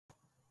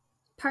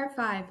Part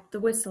 5, The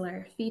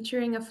Whistler,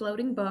 featuring a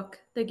floating book,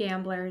 The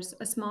Gamblers,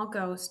 a small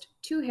ghost,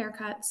 2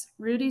 haircuts,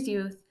 Rudy's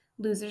youth,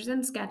 losers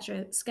and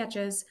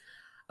sketches,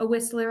 a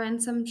whistler and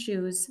some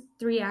shoes,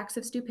 3 acts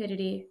of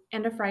stupidity,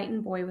 and a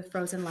frightened boy with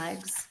frozen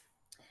legs.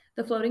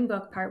 The Floating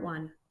Book, Part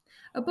 1.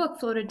 A book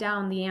floated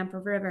down the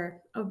Amper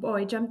River. A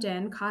boy jumped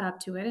in, caught up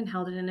to it, and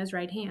held it in his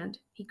right hand.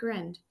 He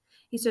grinned.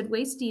 He stood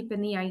waist deep in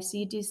the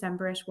icy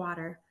Decemberish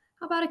water.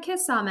 "How about a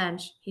kiss,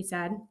 Samensch?" he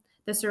said.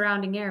 The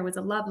surrounding air was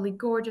a lovely,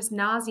 gorgeous,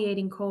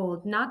 nauseating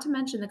cold, not to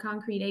mention the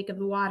concrete ache of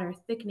the water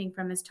thickening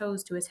from his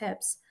toes to his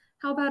hips.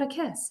 How about a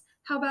kiss?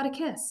 How about a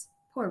kiss?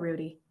 Poor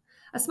Rudy.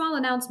 A small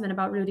announcement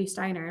about Rudy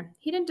Steiner.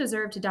 He didn't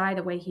deserve to die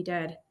the way he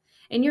did.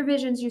 In your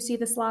visions, you see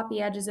the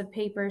sloppy edges of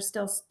paper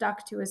still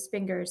stuck to his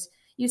fingers.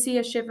 You see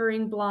a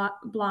shivering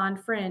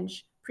blonde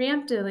fringe.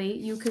 Preemptively,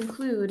 you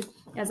conclude,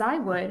 as I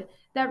would,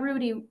 that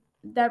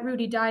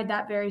Rudy died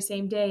that very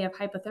same day of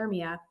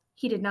hypothermia.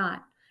 He did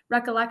not.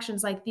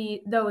 Recollections like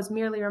those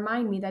merely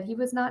remind me that he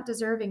was not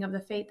deserving of the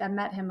fate that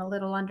met him a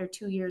little under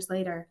 2 years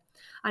later.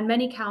 On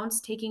many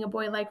counts, taking a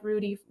boy like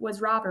Rudy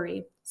was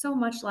robbery. So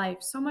much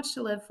life, so much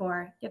to live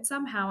for, yet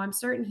somehow I'm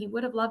certain he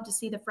would have loved to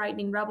see the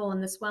frightening rebel in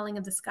the swelling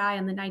of the sky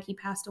on the night he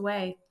passed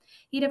away.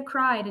 He'd have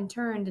cried and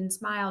turned and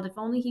smiled if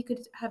only he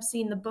could have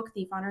seen the book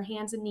thief on her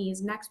hands and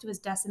knees next to his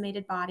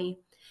decimated body.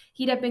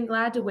 He'd have been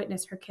glad to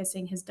witness her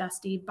kissing his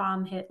dusty,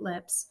 bomb-hit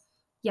lips.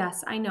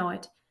 Yes, I know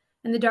it.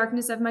 In the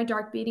darkness of my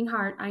dark beating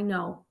heart, I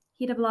know.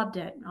 He'd have loved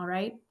it, all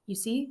right? You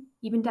see,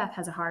 even death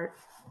has a heart.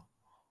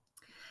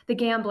 The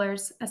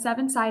Gamblers, a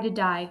 7-sided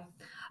die.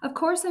 Of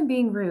course I'm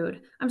being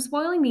rude. I'm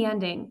spoiling the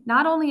ending,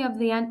 not only of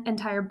the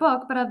entire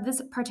book, but of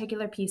this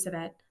particular piece of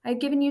it. I've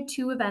given you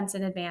 2 events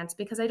in advance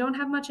because I don't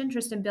have much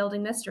interest in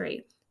building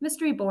mystery.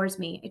 Mystery bores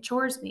me. It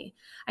chores me.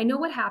 I know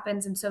what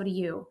happens, and so do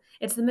you.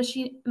 It's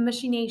the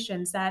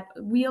machinations that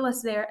wheel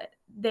us there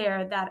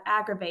that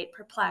aggravate,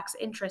 perplex,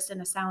 interest,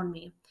 and astound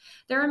me.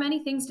 There are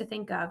many things to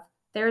think of.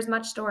 There is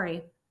much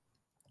story.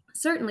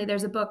 Certainly,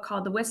 there's a book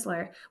called The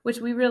Whistler, which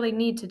we really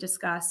need to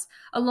discuss,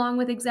 along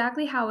with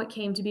exactly how it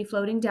came to be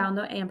floating down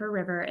the Amper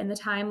River in the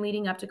time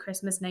leading up to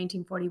Christmas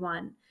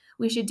 1941.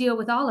 We should deal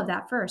with all of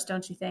that first,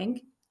 don't you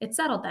think? It's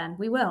settled then.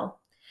 We will.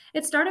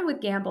 It started with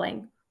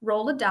gambling.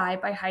 Roll a die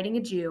by hiding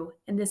a Jew,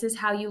 and this is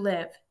how you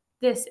live.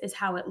 This is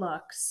how it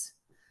looks.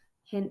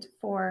 Hint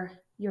for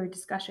your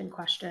discussion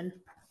question.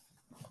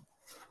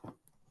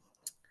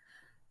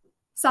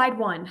 Side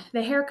 1,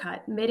 The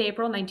Haircut,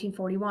 mid-April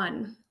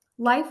 1941.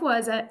 Life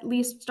was at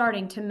least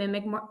starting to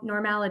mimic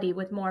normality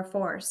with more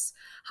force.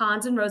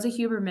 Hans and Rosa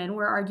Huberman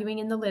were arguing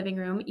in the living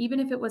room,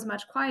 even if it was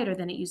much quieter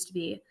than it used to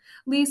be.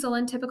 Liesel,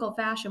 in typical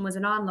fashion, was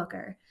an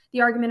onlooker.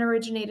 The argument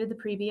originated the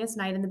previous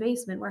night in the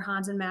basement, where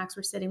Hans and Max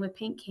were sitting with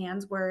paint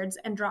cans, words,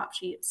 and drop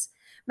sheets.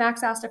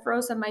 Max asked if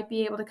Rosa might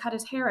be able to cut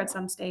his hair at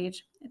some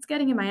stage. "It's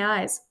getting in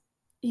my eyes,"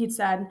 he'd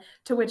said,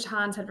 to which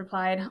Hans had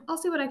replied, "I'll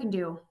see what I can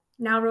do."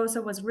 Now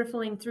Rosa was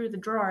riffling through the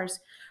drawers.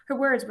 Her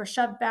words were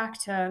shoved back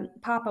to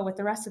Papa with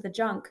the rest of the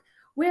junk.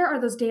 "Where are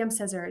those damn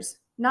scissors?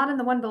 Not in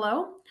the one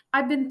below?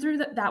 I've been through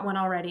that one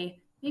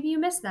already. Maybe you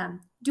missed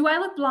them. Do I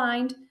look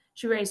blind?"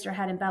 She raised her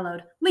head and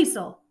bellowed.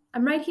 "Liesel,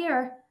 I'm right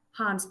here."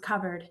 Hans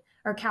cowered.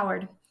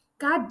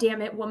 "God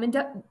damn it, woman,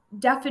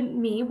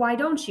 deafen me, why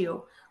don't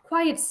you?"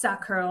 "Quiet,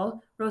 suck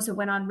curl," Rosa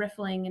went on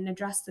riffling and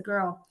addressed the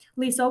girl.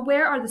 "Liesel,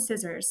 where are the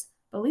scissors?"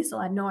 But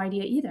Liesel had no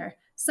idea either.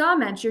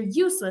 "Samensch, you're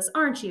useless,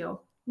 aren't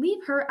you?"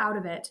 "Leave her out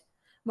of it."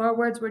 More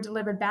words were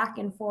delivered back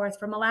and forth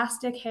from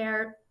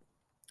elastic-haired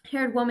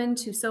woman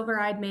to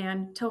silver-eyed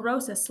man, till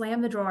Rosa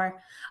slammed the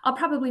drawer. "I'll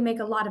probably make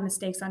a lot of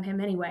mistakes on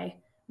him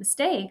anyway."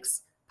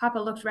 "Mistakes?" Papa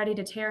looked ready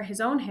to tear his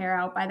own hair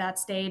out by that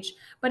stage,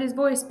 but his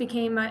voice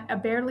became a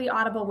barely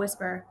audible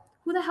whisper.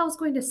 "Who the hell's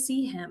going to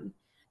see him?"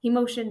 He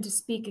motioned to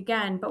speak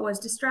again, but was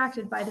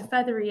distracted by the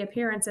feathery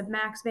appearance of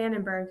Max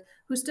Vandenberg,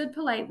 who stood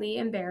politely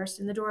embarrassed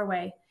in the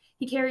doorway.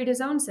 He carried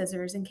his own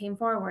scissors and came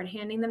forward,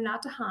 handing them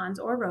not to Hans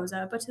or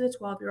Rosa, but to the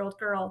 12-year-old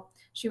girl.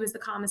 She was the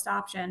calmest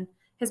option.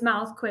 His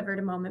mouth quivered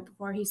a moment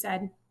before he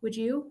said, "Would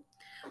you?"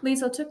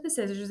 Liesel took the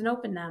scissors and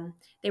opened them.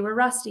 They were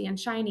rusty and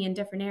shiny in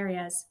different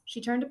areas.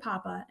 She turned to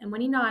Papa, and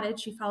when he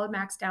nodded, she followed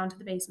Max down to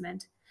the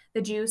basement.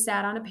 The Jew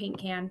sat on a paint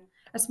can.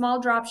 A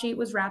small drop sheet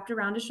was wrapped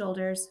around his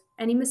shoulders.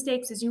 "Any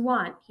mistakes as you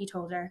want," he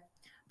told her.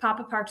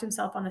 Papa parked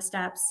himself on the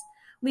steps.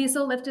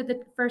 Liesel lifted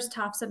the first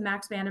tufts of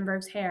Max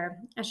Vandenberg's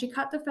hair. As she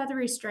cut the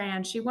feathery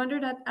strand, she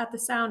wondered at the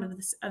sound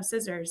of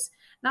scissors.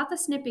 Not the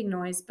snipping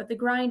noise, but the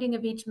grinding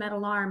of each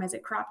metal arm as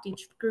it cropped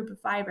each group of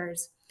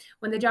fibers.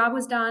 When the job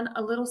was done,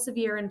 a little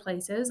severe in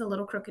places, a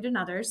little crooked in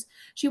others,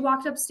 she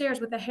walked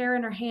upstairs with the hair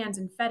in her hands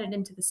and fed it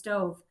into the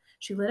stove.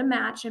 She lit a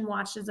match and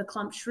watched as the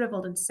clump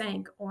shriveled and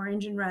sank,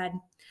 orange and red.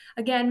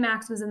 Again,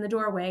 Max was in the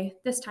doorway,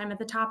 this time at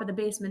the top of the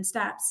basement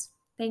steps.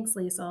 "Thanks,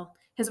 Liesel."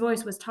 His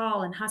voice was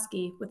tall and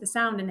husky, with the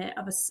sound in it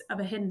of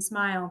a hidden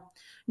smile.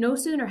 No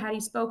sooner had he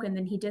spoken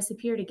than he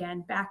disappeared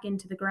again, back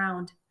into the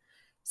ground.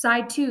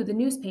 Side 2, the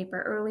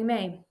newspaper, early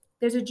May.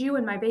 "There's a Jew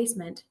in my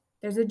basement.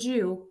 There's a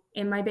Jew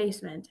in my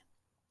basement."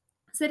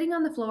 Sitting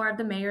on the floor of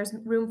the mayor's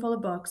room full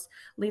of books,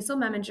 Liesel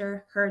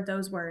Meminger heard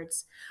those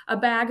words. A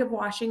bag of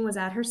washing was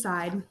at her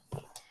side,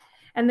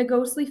 and the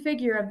ghostly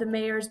figure of the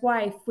mayor's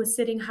wife was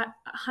sitting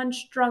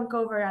hunched drunk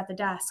over at the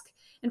desk.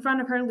 In front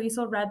of her,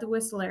 Liesel read The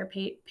Whistler,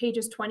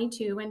 pages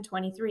 22 and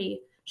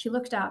 23. She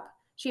looked up.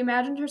 She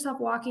imagined herself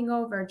walking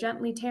over,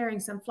 gently tearing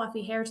some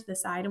fluffy hair to the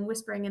side and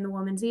whispering in the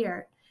woman's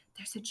ear,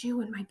 "There's a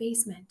Jew in my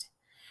basement."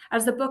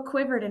 As the book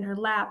quivered in her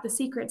lap, the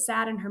secret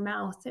sat in her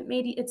mouth. It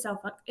made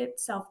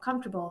itself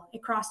comfortable.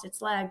 It crossed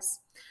its legs.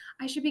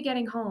 "I should be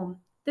getting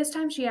home." This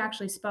time she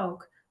actually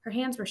spoke. Her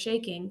hands were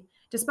shaking.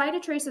 Despite a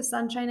trace of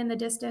sunshine in the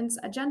distance,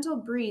 a gentle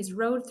breeze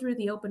rode through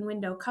the open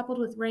window, coupled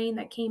with rain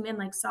that came in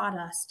like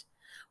sawdust.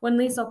 When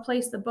Liesel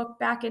placed the book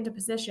back into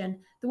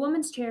position, the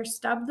woman's chair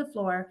stubbed the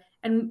floor,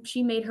 and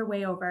she made her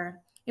way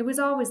over. It was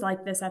always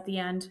like this at the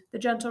end. The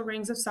gentle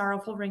rings of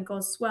sorrowful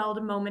wrinkles swelled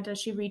a moment as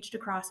she reached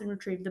across and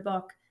retrieved the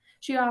book.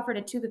 She offered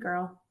it to the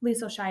girl.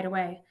 Liesel shied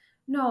away.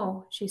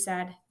 "No," she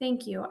said.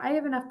 "Thank you. I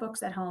have enough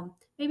books at home.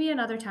 Maybe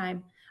another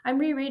time. I'm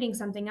rereading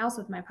something else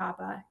with my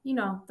papa. You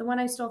know, the one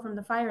I stole from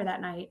the fire that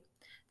night."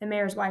 The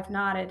mayor's wife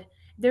nodded.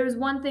 There was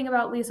one thing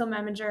about Liesel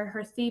Meminger,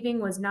 her thieving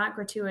was not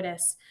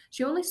gratuitous.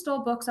 She only stole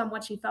books on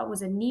what she felt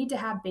was a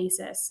need-to-have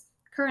basis.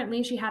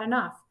 Currently, she had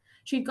enough.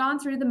 She'd gone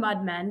through the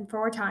Mudmen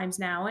 4 times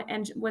now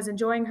and was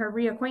enjoying her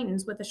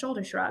reacquaintance with a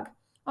shoulder shrug.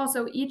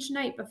 Also, each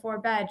night before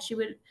bed, she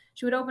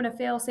would open a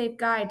fail-safe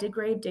guide to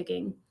grave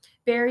digging.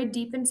 Buried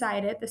deep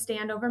inside it, the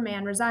standover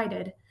man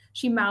resided.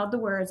 She mouthed the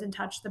words and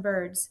touched the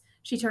birds.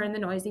 She turned the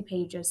noisy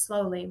pages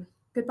slowly.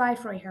 "Goodbye,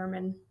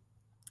 Freiherrmann."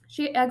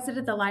 She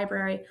exited the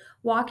library,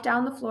 walked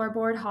down the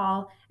floorboard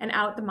hall, and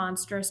out the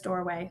monstrous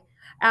doorway.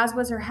 As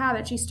was her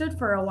habit, she stood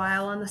for a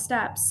while on the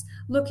steps,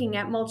 looking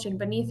at mulching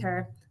beneath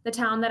her. The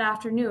town that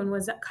afternoon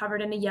was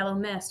covered in a yellow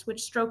mist,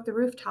 which stroked the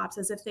rooftops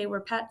as if they were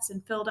pets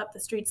and filled up the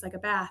streets like a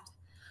bath.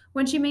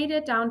 When she made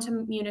it down to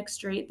Munich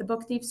Street, the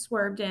book thief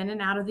swerved in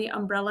and out of the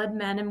umbrellaed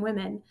men and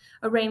women,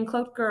 a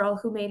rain-cloaked girl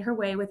who made her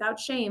way without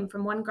shame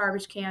from one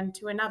garbage can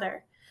to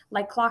another,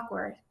 like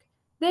clockwork.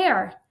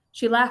 "There!"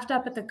 She laughed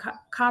up at the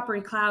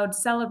coppery clouds,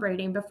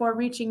 celebrating, before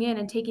reaching in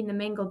and taking the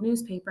mangled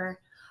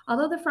newspaper.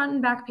 Although the front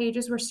and back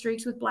pages were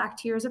streaked with black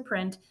tears of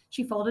print,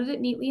 she folded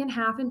it neatly in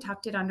half and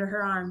tucked it under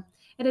her arm.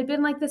 It had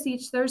been like this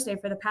each Thursday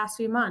for the past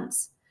few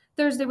months.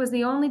 Thursday was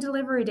the only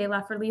delivery day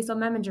left for Liesel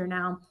Meminger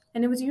now,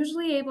 and it was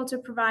usually able to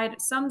provide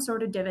some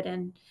sort of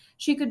dividend.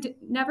 She could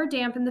never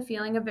dampen the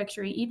feeling of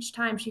victory each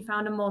time she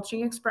found a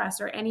mulching express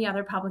or any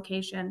other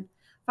publication.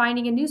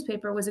 Finding a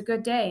newspaper was a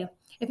good day.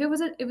 If it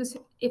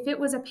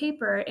was a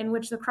paper in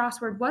which the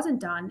crossword wasn't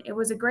done, it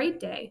was a great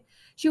day.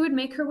 She would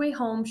make her way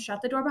home,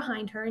 shut the door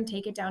behind her, and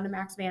take it down to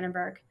Max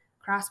Vandenberg.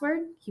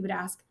 "Crossword?" he would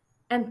ask.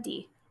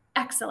 "Empty."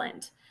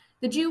 "Excellent."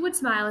 The Jew would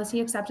smile as he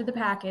accepted the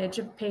package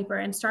of paper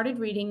and started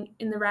reading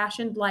in the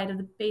rationed light of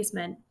the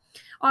basement.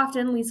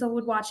 Often, Liesel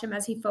would watch him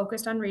as he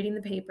focused on reading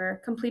the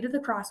paper, completed the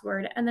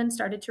crossword, and then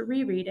started to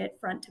reread it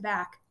front to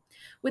back.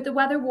 With the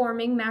weather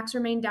warming, Max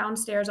remained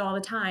downstairs all the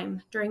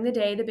time. During the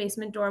day, the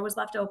basement door was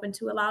left open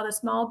to allow the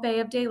small bay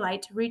of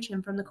daylight to reach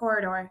him from the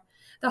corridor.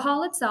 The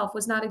hall itself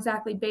was not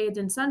exactly bathed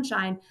in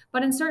sunshine,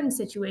 but in certain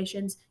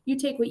situations, you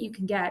take what you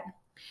can get.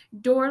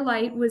 Dour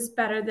light was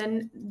better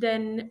than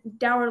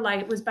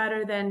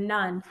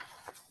none,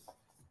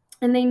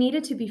 and they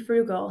needed to be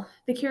frugal.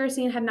 The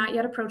kerosene had not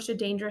yet approached a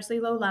dangerously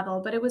low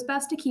level, but it was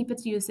best to keep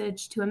its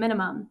usage to a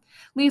minimum.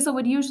 Liesel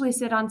would usually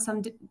sit on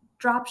some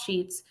drop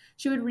sheets.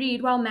 She would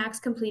read while Max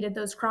completed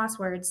those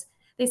crosswords.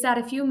 They sat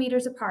a few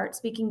meters apart,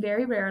 speaking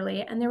very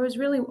rarely, and there was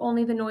really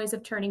only the noise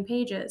of turning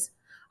pages.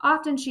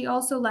 Often she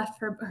also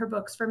left her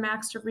books for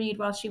Max to read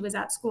while she was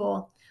at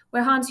school.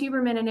 Where Hans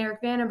Huberman and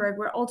Eric Vandenberg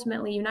were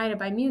ultimately united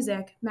by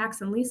music,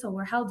 Max and Liesel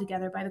were held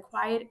together by the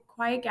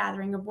quiet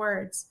gathering of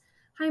words.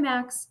 "Hi,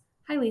 Max."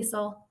 "Hi,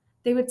 Liesel."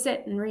 They would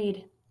sit and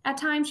read. At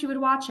times she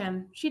would watch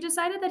him. She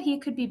decided that he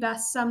could be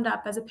best summed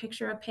up as a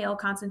picture of pale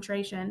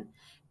concentration.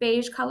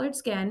 Beige-colored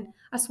skin,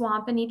 a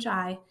swamp in each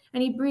eye,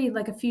 and he breathed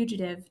like a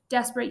fugitive,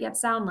 desperate yet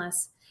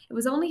soundless. It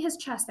was only his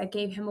chest that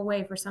gave him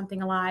away for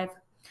something alive.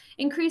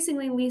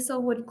 Increasingly,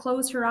 Liesel would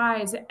close her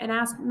eyes and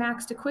ask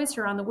Max to quiz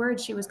her on the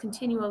words she was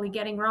continually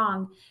getting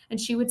wrong,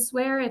 and she would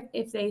swear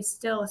if they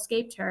still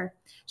escaped her.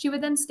 She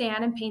would then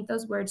stand and paint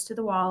those words to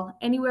the wall,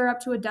 anywhere up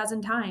to a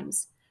dozen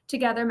times.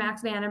 Together,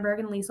 Max Vandenberg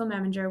and Liesel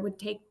Meminger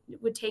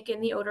would take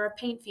in the odor of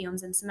paint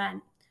fumes and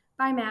cement.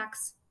 "Bye,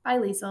 Max." "Bye,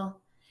 Liesel."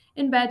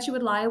 In bed, she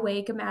would lie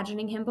awake,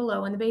 imagining him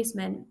below in the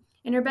basement.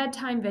 In her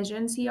bedtime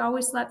visions, he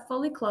always slept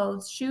fully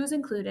clothed, shoes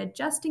included,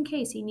 just in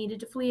case he needed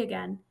to flee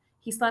again.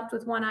 He slept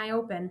with one eye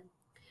open.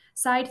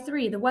 Side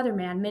 3, The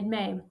Weatherman,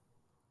 mid-May.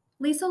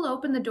 Liesel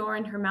opened the door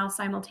and her mouth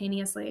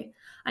simultaneously.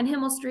 On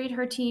Himmel Street,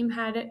 her team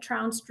had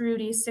trounced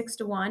Rudy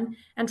 6-1,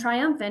 and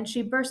triumphant,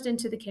 she burst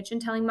into the kitchen,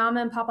 telling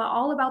Mama and Papa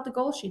all about the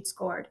goal she'd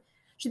scored.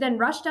 She then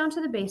rushed down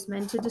to the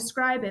basement to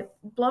describe it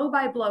blow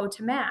by blow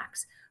to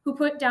Max, who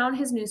put down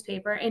his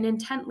newspaper and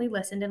intently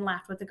listened and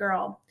laughed with the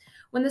girl.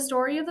 When the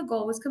story of the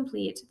goal was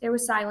complete, there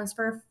was silence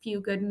for a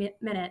few good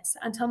minutes,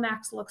 until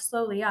Max looked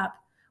slowly up.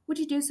 "Would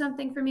you do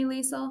something for me,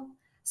 Liesel?"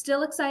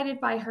 Still excited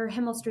by her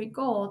Himmel Street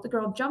goal, the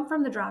girl jumped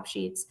from the drop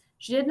sheets.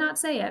 She did not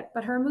say it,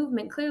 but her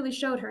movement clearly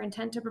showed her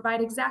intent to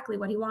provide exactly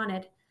what he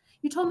wanted.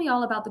 You told me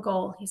all about the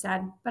goal, he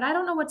said, but I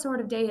don't know what sort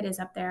of day it is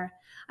up there.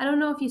 I don't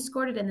know if you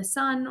scored it in the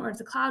sun or if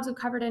the clouds have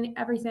covered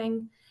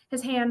everything.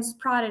 His hands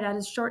prodded at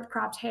his short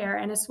cropped hair,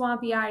 and his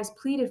swampy eyes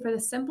pleaded for the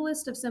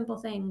simplest of simple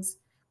things.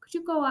 Could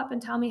you go up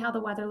and tell me how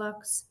the weather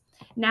looks?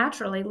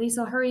 Naturally,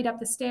 Liesel hurried up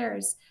the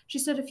stairs. She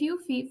stood a few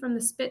feet from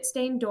the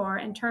spit-stained door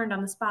and turned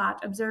on the spot,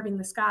 observing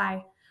the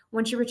sky.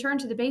 When she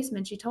returned to the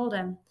basement, she told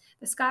him,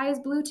 "The sky is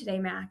blue today,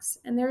 Max,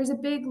 and there is a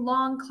big,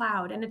 long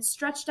cloud, and it's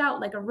stretched out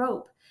like a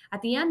rope.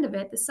 At the end of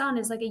it, the sun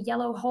is like a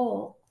yellow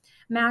hole."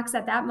 Max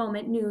at that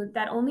moment knew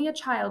that only a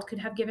child could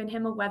have given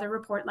him a weather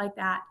report like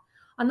that.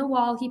 On the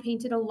wall, he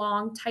painted a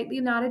long, tightly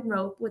knotted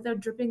rope with a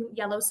dripping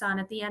yellow sun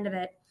at the end of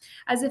it,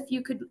 as if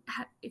you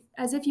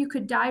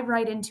could dive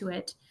right into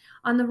it.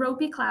 On the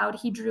ropey cloud,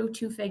 he drew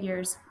two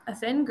figures, a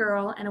thin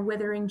girl and a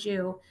withering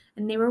Jew,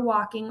 and they were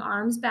walking,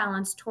 arms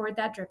balanced, toward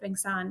that dripping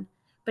sun.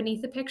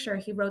 Beneath the picture,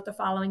 he wrote the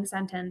following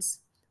sentence,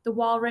 the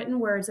wall-written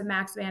words of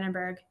Max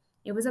Vandenberg.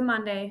 It was a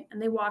Monday, and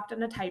they walked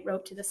on a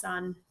tightrope to the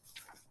sun.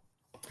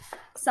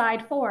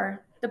 Side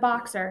 4, The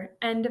Boxer,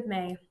 End of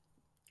May.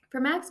 For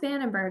Max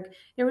Vandenberg,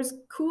 there was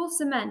cool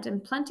cement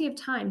and plenty of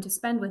time to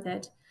spend with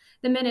it.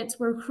 The minutes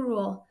were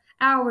cruel,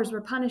 hours were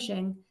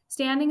punishing.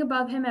 Standing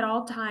above him at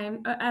all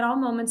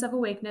moments of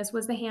awakeness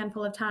was the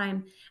handful of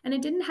time, and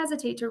it didn't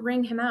hesitate to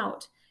wring him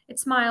out. It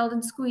smiled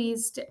and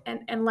squeezed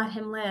and let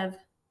him live.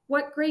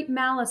 What great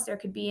malice there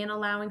could be in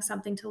allowing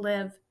something to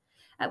live.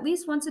 At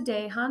least once a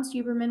day, Hans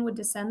Huberman would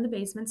descend the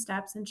basement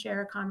steps and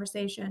share a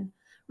conversation.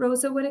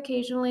 Rosa would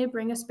occasionally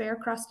bring a spare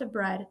crust of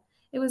bread.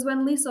 It was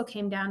when Liesel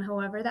came down,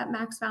 however, that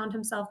Max found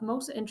himself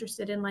most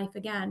interested in life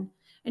again.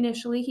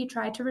 Initially, he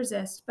tried to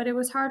resist, but it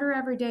was harder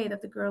every day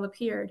that the girl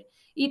appeared,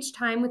 each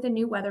time with a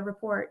new weather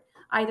report,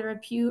 either a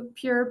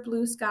pure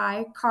blue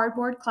sky,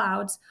 cardboard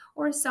clouds,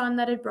 or a sun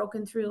that had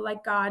broken through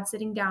like God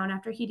sitting down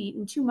after he'd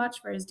eaten too much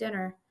for his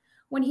dinner.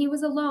 When he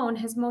was alone,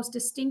 his most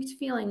distinct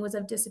feeling was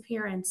of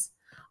disappearance.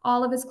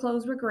 All of his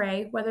clothes were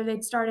gray, whether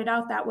they'd started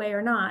out that way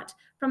or not,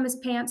 from his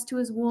pants to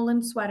his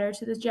woolen sweater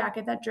to the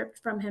jacket that dripped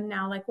from him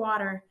now like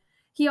water.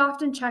 He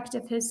often checked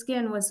if his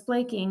skin was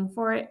flaking,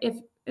 for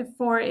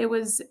it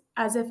was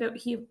as if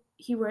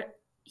he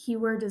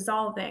were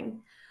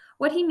dissolving.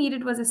 What he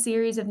needed was a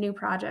series of new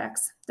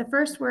projects. The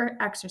first were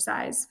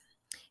exercise.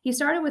 He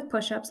started with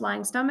push-ups,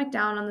 lying stomach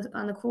down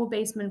on the cool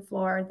basement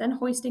floor, then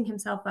hoisting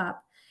himself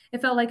up.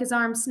 It felt like his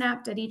arms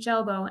snapped at each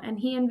elbow, and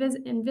he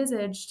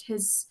envisaged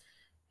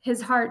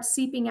his heart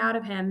seeping out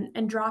of him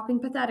and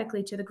dropping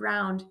pathetically to the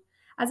ground.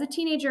 As a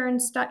teenager in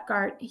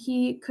Stuttgart,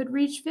 he could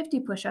reach 50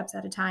 push-ups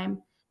at a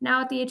time.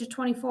 Now at the age of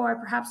 24,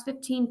 perhaps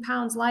 15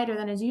 pounds lighter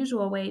than his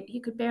usual weight, he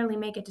could barely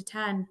make it to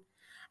 10.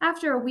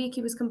 After a week,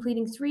 he was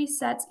completing 3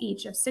 sets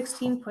each of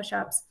 16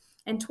 push-ups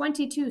and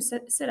 22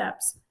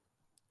 sit-ups.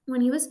 When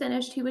he was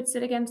finished, he would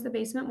sit against the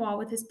basement wall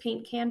with his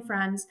paint can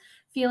friends,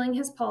 feeling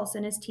his pulse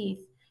in his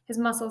teeth. His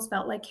muscles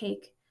felt like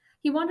cake.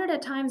 He wondered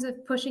at times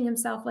if pushing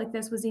himself like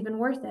this was even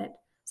worth it.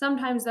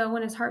 Sometimes, though,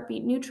 when his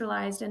heartbeat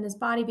neutralized and his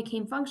body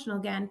became functional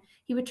again,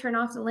 he would turn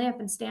off the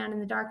lamp and stand in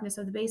the darkness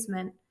of the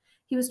basement.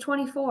 He was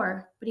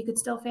 24, but he could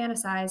still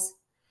fantasize.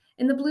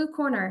 In the blue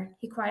corner,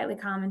 he quietly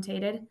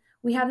commentated,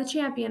 we have the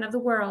champion of the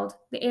world,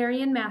 the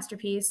Aryan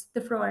masterpiece,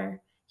 the Freuer.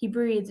 He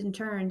breathed and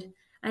turned.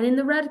 And in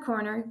the red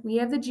corner, we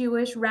have the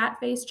Jewish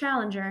rat-faced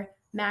challenger,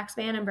 Max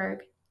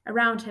Vandenberg.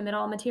 Around him it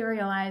all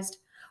materialized.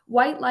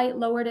 White light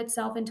lowered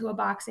itself into a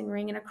boxing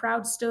ring, and a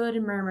crowd stood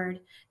and murmured.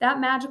 That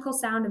magical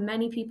sound of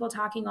many people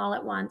talking all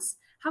at once.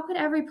 How could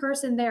every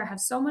person there have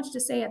so much to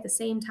say at the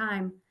same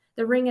time?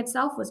 The ring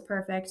itself was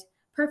perfect.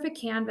 Perfect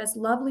canvas,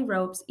 lovely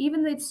ropes,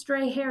 even the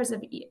stray hairs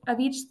of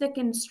each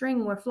thickened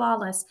string were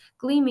flawless,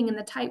 gleaming in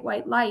the tight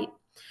white light.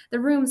 The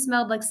room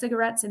smelled like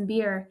cigarettes and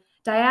beer.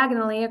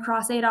 Diagonally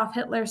across Adolf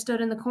Hitler stood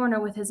in the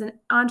corner with his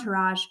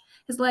entourage.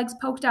 His legs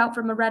poked out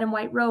from a red and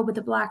white robe with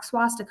a black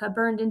swastika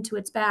burned into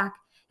its back.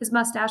 His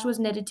mustache was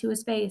knitted to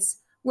his face.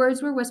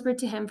 Words were whispered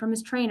to him from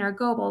his trainer,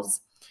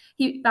 Goebbels.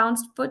 He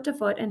bounced foot to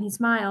foot and he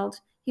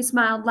smiled. He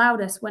smiled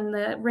loudest when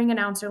the ring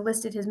announcer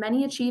listed his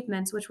many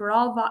achievements, which were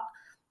all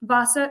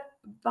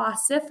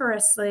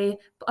vociferously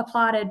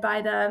applauded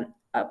by the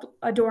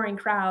adoring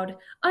crowd.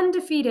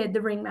 Undefeated,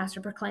 the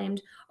ringmaster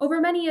proclaimed,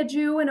 over many a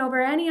Jew and over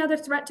any other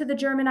threat to the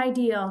German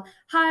ideal.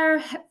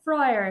 Herr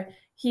Freuer,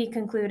 he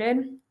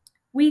concluded.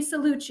 We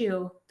salute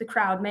you, the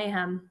crowd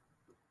mayhem.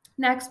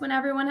 Next, when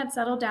everyone had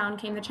settled down,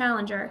 came the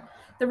challenger.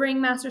 The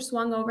ringmaster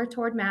swung over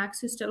toward Max,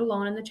 who stood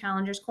alone in the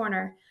challenger's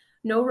corner.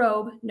 No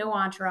robe, no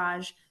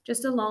entourage,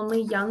 just a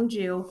lonely young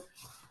Jew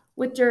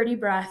with dirty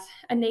breath,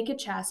 a naked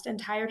chest, and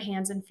tired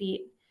hands and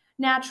feet.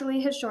 Naturally,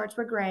 his shorts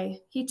were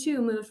gray. He,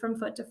 too, moved from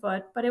foot to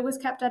foot, but it was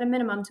kept at a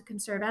minimum to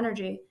conserve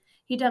energy.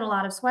 He'd done a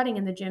lot of sweating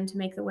in the gym to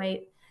make the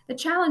weight. The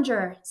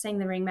challenger, sang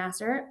the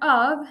ringmaster,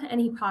 of, and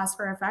he paused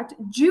for effect,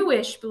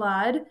 Jewish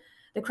blood.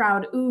 The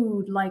crowd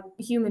oohed like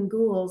human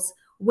ghouls.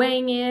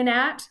 Weighing in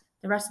at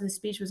The rest of the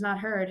speech was not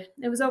heard.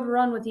 It was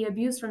overrun with the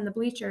abuse from the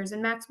bleachers,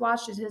 and Max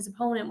watched as his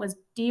opponent was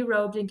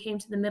derobed and came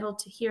to the middle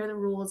to hear the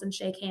rules and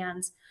shake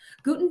hands.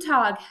 Guten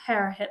Tag,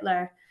 Herr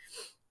Hitler.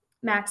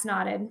 Max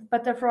nodded,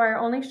 but the Freud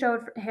only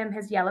showed him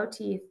his yellow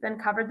teeth, then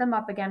covered them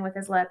up again with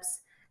his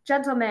lips.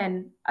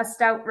 Gentlemen, a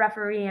stout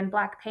referee in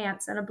black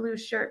pants and a blue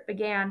shirt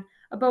began.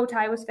 A bow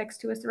tie was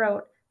fixed to his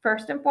throat.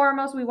 First and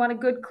foremost, we want a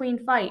good,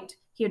 clean fight.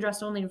 He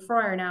addressed only to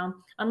Freuer now.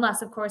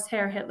 Unless, of course,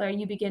 Herr Hitler,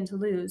 you begin to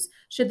lose.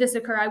 Should this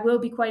occur, I will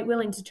be quite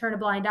willing to turn a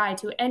blind eye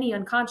to any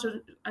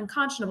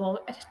unconscionable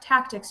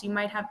tactics you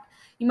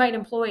might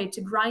employ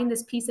to grind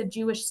this piece of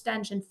Jewish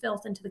stench and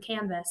filth into the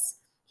canvas.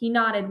 He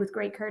nodded with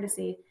great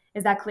courtesy.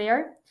 Is that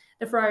clear?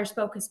 The Friar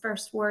spoke his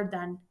first word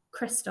then.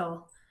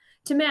 Crystal.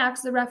 To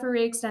Max, the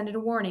referee extended a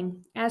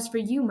warning. As for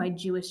you, my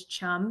Jewish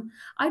chum,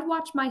 I'd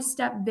watch my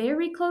step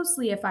very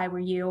closely if I were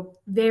you.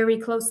 Very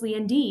closely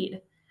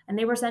indeed. And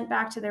they were sent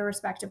back to their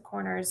respective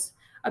corners.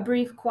 A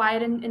brief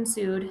quiet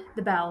ensued.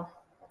 The bell.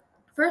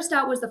 First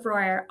out was the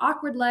Friar,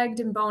 awkward-legged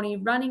and bony,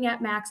 running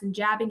at Max and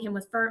jabbing him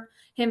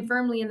him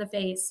firmly in the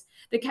face.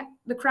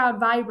 The crowd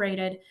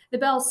vibrated, the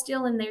bells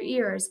still in their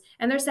ears,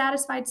 and their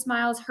satisfied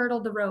smiles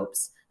hurtled the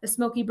ropes. The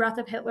smoky breath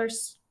of Hitler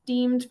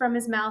steamed from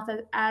his mouth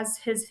as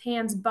his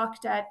hands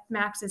bucked at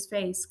Max's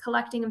face,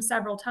 collecting him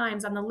several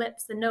times on the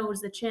lips, the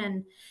nose, the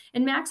chin.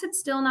 And Max had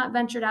still not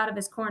ventured out of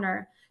his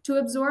corner. To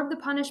absorb the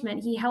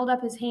punishment, he held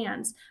up his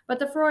hands, but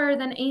the Friar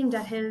then aimed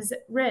at his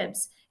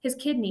ribs, his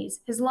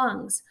kidneys, his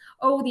lungs.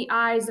 Oh, the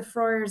eyes, the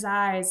Friar's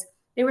eyes.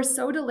 They were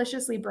so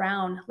deliciously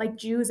brown, like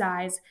Jews'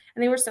 eyes,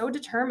 and they were so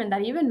determined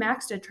that even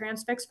Max stood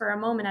transfixed for a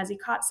moment as he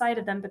caught sight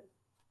of them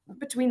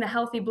between the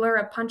healthy blur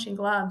of punching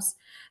gloves.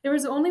 There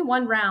was only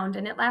one round,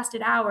 and it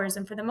lasted hours,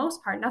 and for the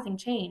most part nothing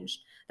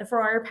changed. The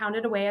Friar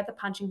pounded away at the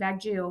punching bag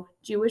Jew.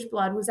 Jewish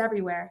blood was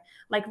everywhere,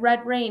 like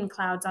red rain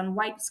clouds on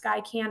white sky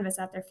canvas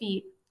at their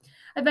feet.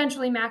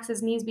 Eventually,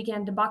 Max's knees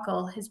began to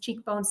buckle, his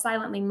cheekbones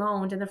silently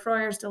moaned, and the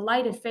Friar's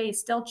delighted face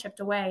still chipped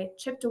away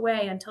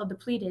until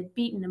depleted,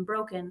 beaten, and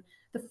broken.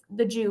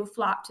 The Jew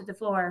flopped to the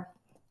floor.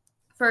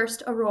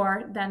 First a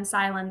roar, then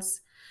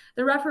silence.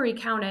 The referee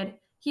counted.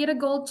 He had a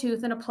gold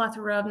tooth and a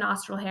plethora of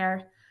nostril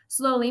hair.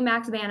 Slowly,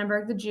 Max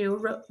Vandenberg, the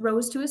Jew,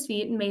 rose to his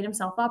feet and made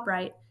himself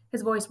upright.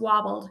 His voice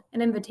wobbled,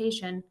 an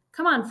invitation.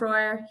 Come on,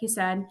 Friar, he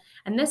said,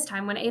 and this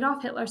time when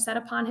Adolf Hitler set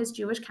upon his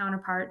Jewish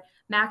counterpart,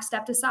 Max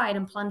stepped aside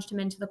and plunged him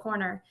into the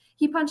corner.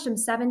 He punched him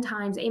 7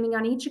 times, aiming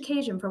on each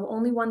occasion for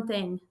only one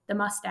thing, the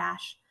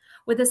mustache.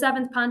 With the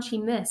 7th punch, he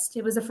missed.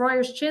 It was the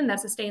Friar's chin that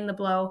sustained the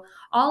blow.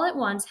 All at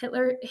once,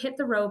 Hitler hit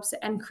the ropes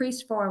and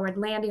creased forward,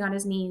 landing on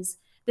his knees.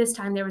 This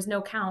time there was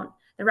no count.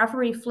 The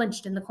referee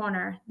flinched in the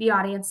corner. The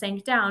audience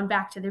sank down,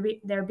 back to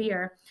their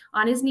beer.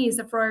 On his knees,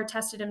 the Friar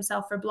tested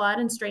himself for blood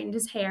and straightened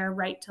his hair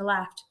right to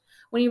left.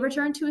 When he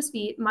returned to his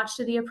feet, much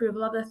to the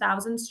approval of the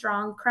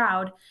 1,000-strong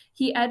crowd,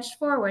 he edged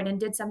forward and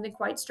did something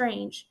quite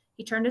strange.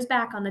 He turned his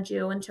back on the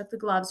Jew and took the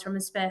gloves from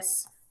his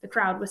fists. The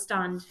crowd was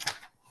stunned.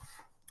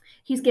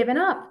 He's given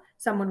up,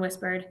 someone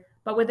whispered.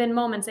 But within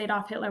moments,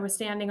 Adolf Hitler was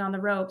standing on the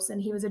ropes,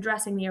 and he was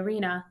addressing the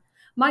arena.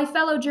 My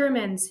fellow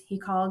Germans, he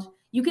called.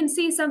 You can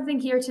see something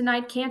here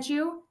tonight, can't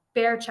you?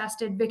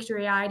 Bare-chested,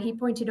 victory-eyed, he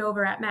pointed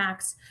over at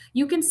Max.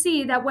 You can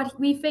see that what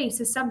we face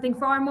is something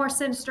far more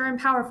sinister and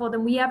powerful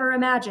than we ever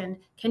imagined.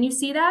 Can you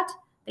see that?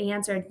 They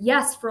answered,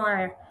 Yes,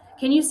 Friar.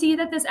 Can you see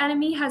that this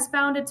enemy has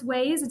found its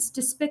ways, its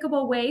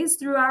despicable ways,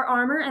 through our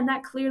armor, and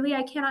that clearly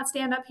I cannot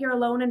stand up here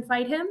alone and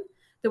fight him?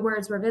 The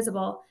words were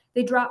visible.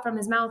 They dropped from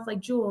his mouth like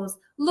jewels.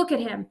 Look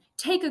at him.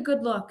 Take a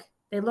good look.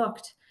 They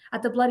looked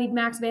at the bloodied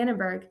Max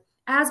Vandenberg.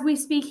 As we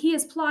speak, he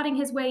is plotting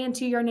his way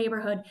into your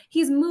neighborhood.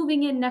 He's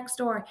moving in next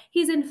door.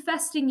 He's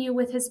infesting you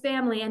with his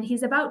family, and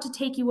he's about to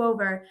take you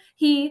over.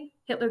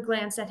 Hitler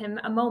glanced at him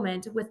a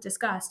moment with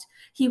disgust.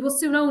 He will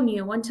soon own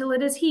you until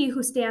it is he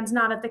who stands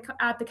not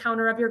at the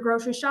counter of your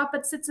grocery shop,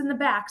 but sits in the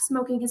back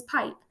smoking his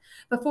pipe.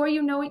 Before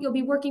you know it, you'll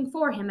be working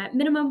for him at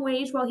minimum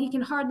wage while he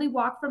can hardly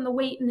walk from the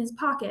weight in his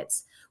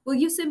pockets. Will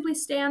you simply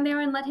stand there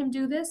and let him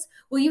do this?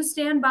 Will you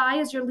stand by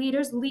as your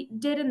leaders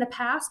did in the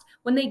past,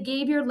 when they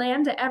gave your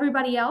land to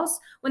everybody else,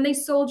 when they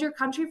sold your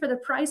country for the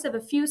price of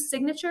a few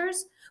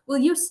signatures? Will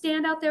you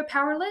stand out there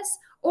powerless?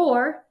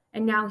 Or,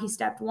 and now he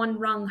stepped one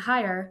rung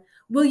higher,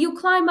 will you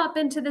climb up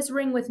into this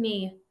ring with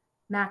me?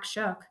 Max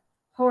shook.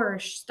 Horror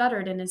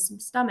stuttered in his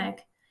stomach.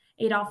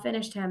 Adolf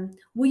finished him.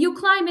 Will you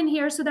climb in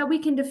here so that we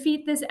can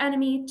defeat this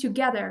enemy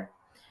together?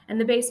 In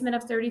the basement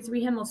of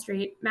 33 Himmel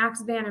Street,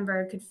 Max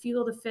Vandenberg could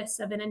feel the fists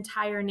of an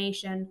entire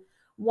nation.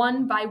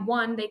 One by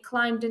one, they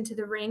climbed into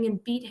the ring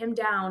and beat him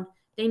down.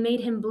 They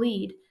made him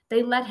bleed.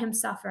 They let him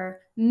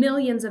suffer,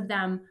 millions of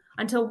them,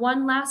 until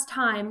one last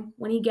time,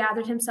 when he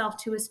gathered himself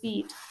to his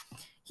feet.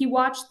 He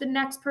watched the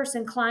next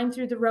person climb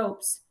through the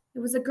ropes. It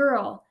was a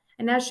girl,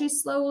 and as she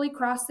slowly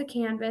crossed the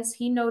canvas,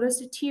 he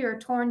noticed a tear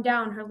torn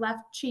down her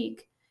left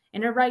cheek.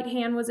 In her right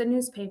hand was a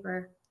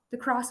newspaper. The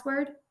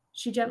crossword?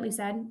 She gently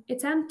said,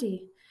 It's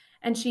empty.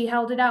 And she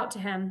held it out to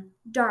him.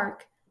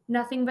 Dark.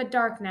 Nothing but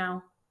dark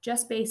now.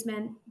 Just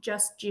basement,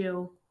 just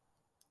Jew.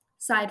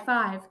 Side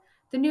 5.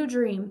 The New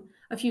Dream.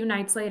 A few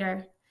nights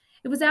later.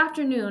 It was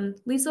afternoon.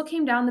 Liesel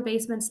came down the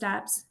basement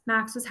steps.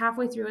 Max was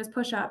halfway through his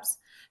push-ups.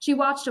 She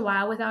watched a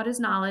while without his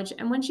knowledge,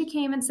 and when she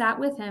came and sat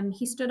with him,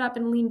 he stood up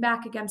and leaned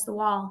back against the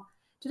wall.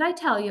 "Did I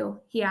tell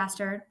you," he asked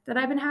her, "that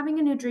I've been having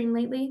a new dream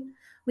lately?"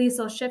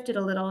 Liesel shifted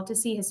a little to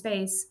see his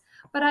face.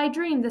 "But I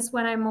dream this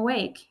when I'm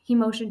awake." He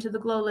motioned to the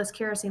glowless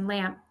kerosene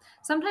lamp.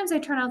 "Sometimes I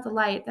turn out the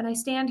light, then I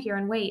stand here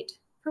and wait."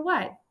 "For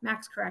what?"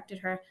 Max corrected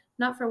her.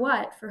 "Not for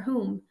what, for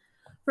whom?"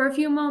 For a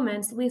few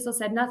moments, Liesel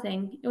said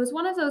nothing. It was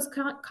one of those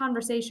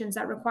conversations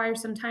that require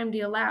some time to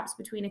elapse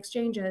between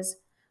exchanges.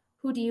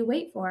 "Who do you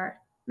wait for?"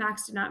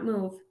 Max did not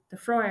move. "The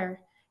Freuer."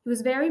 He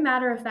was very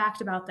matter-of-fact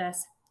about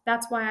this.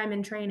 "That's why I'm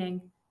in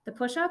training." "The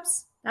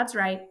push-ups?" "That's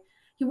right."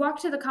 He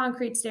walked to the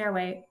concrete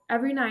stairway.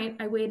 "Every night,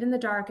 I wait in the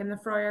dark and the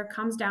Freuer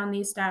comes down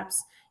these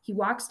steps. He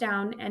walks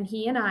down, and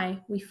he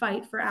and we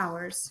fight for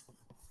hours."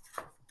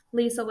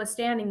 Liesel was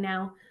standing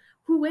now.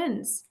 "Who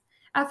wins?"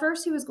 At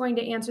first, he was going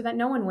to answer that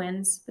no one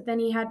wins, but then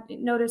he had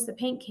noticed the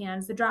paint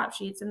cans, the drop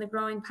sheets, and the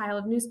growing pile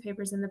of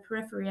newspapers in the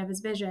periphery of his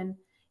vision.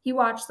 He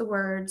watched the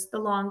words, the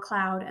long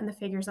cloud, and the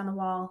figures on the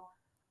wall.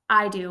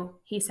 "I do,"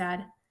 he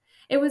said.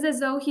 It was as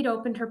though he'd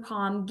opened her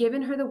palm,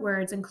 given her the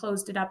words, and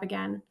closed it up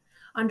again.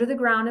 Under the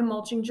ground in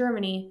mulching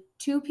Germany,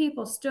 two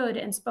people stood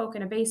and spoke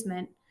in a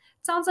basement.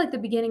 It sounds like the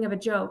beginning of a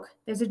joke.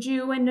 There's a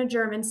Jew and a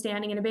German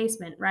standing in a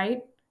basement,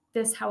 right?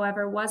 This,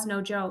 however, was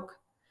no joke.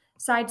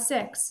 Side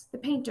 6, The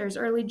Painters,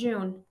 early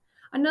June.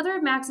 Another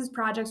of Max's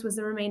projects was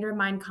the remainder of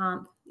Mein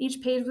Kampf.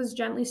 Each page was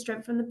gently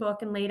stripped from the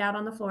book and laid out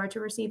on the floor to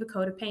receive a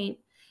coat of paint.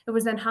 It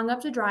was then hung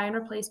up to dry and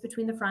replaced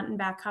between the front and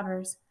back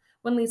covers.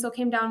 When Liesel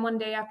came down one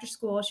day after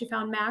school, she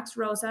found Max,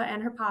 Rosa,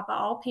 and her papa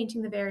all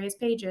painting the various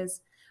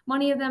pages.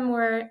 Many of them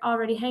were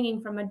already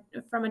hanging from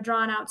a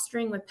drawn-out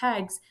string with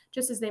pegs,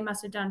 just as they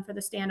must have done for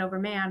the stand-over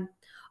man.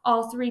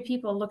 All three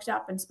people looked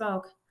up and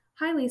spoke.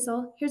 "Hi,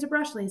 Liesel. Here's a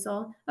brush,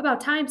 Liesel.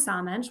 About time,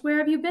 Samensch. Where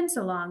have you been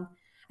so long?"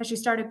 As she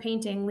started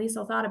painting,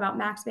 Liesel thought about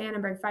Max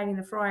Vandenberg fighting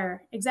the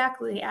Freuer,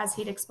 exactly as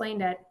he'd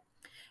explained it.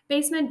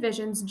 Basement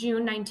Visions,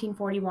 June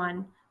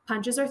 1941.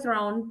 Punches are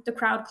thrown. The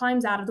crowd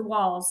climbs out of the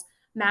walls.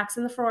 Max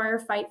and the Freuer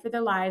fight for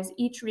their lives,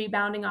 each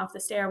rebounding off the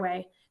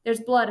stairway.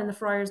 There's blood in the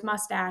Freuer's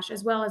mustache,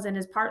 as well as in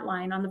his part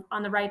line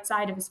on the right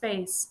side of his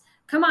face.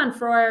 "Come on,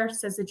 Freuer,"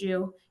 says the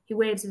Jew. He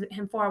waves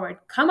him forward.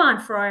 "Come on,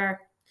 Freuer."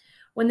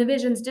 When the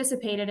visions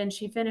dissipated and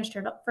she finished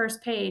her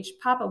first page,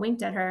 Papa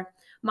winked at her.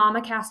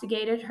 Mama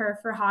castigated her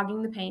for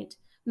hogging the paint.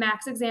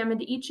 Max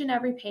examined each and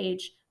every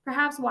page,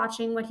 perhaps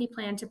watching what he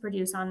planned to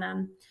produce on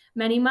them.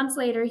 Many months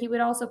later, he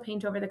would also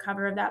paint over the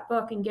cover of that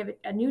book and give it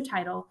a new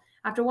title,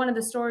 after one of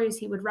the stories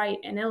he would write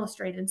and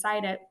illustrate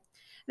inside it.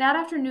 That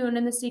afternoon,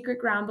 in the secret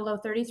ground below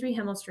 33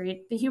 Himmel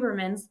Street, the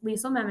Hubermans,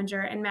 Liesel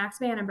Memminger, and Max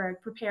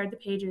Vandenberg prepared the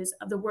pages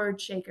of the Word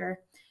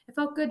Shaker. It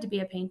felt good to be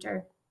a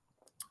painter.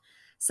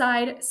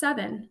 Side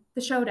 7,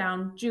 The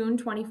Showdown, June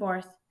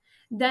 24th.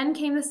 Then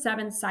came the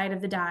seventh side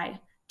of the die.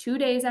 2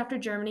 days after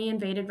Germany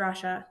invaded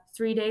Russia,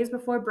 3 days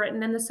before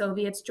Britain and the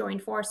Soviets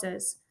joined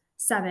forces.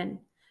 7.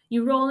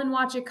 You roll and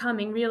watch it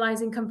coming,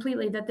 realizing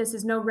completely that this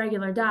is no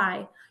regular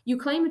die. You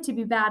claim it to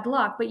be bad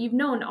luck, but you've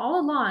known all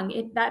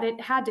along that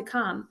it had to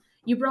come.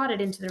 You brought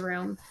it into the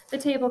room. The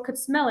table could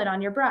smell it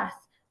on your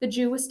breath. The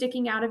Jew was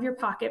sticking out of your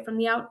pocket from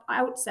the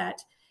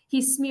outset.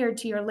 He's smeared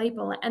to your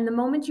label, and the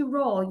moment you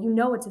roll, you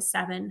know it's a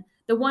 7.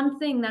 The one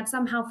thing that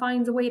somehow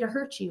finds a way to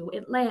hurt you.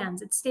 It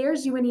lands. It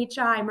stares you in each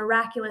eye,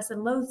 miraculous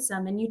and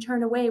loathsome, and you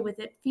turn away with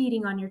it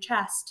feeding on your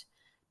chest.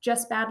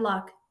 Just bad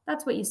luck.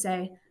 That's what you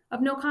say.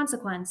 Of no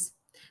consequence.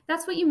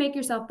 That's what you make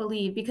yourself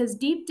believe, because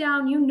deep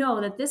down you know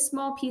that this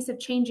small piece of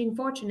changing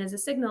fortune is a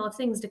signal of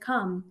things to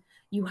come.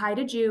 You hide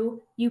a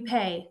Jew, you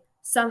pay.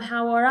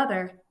 Somehow or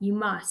other, you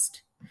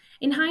must.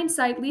 In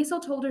hindsight,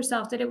 Liesel told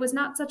herself that it was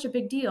not such a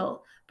big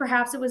deal.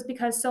 Perhaps it was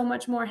because so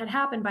much more had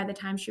happened by the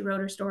time she wrote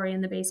her story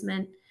in the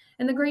basement.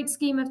 In the great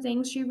scheme of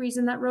things, she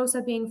reasoned that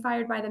Rosa being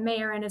fired by the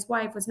mayor and his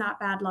wife was not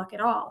bad luck at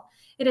all.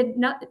 It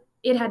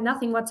had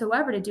nothing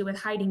whatsoever to do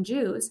with hiding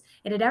Jews.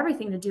 It had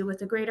everything to do with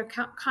the greater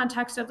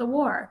context of the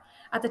war.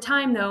 At the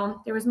time,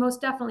 though, there was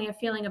most definitely a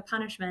feeling of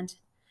punishment.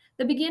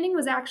 The beginning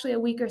was actually a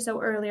week or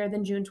so earlier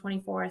than June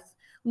 24th.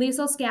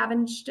 Liesel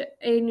scavenged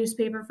a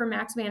newspaper for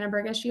Max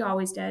Vandenberg as she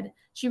always did.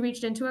 She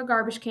reached into a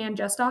garbage can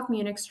just off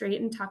Munich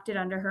Street and tucked it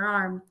under her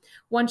arm.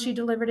 Once she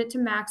delivered it to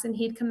Max and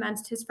he'd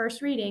commenced his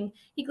first reading,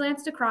 he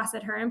glanced across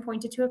at her and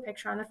pointed to a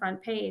picture on the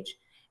front page.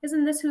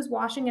 "Isn't this who's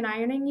washing and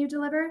ironing you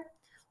deliver?"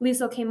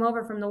 Liesel came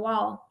over from the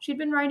wall. She'd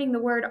been writing the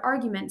word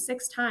argument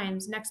 6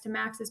 times next to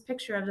Max's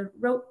picture of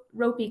the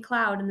ropey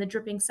cloud and the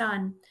dripping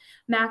sun.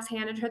 Max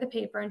handed her the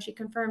paper and she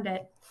confirmed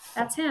it.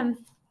 "That's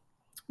him."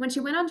 When she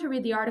went on to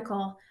read the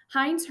article,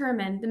 Heinz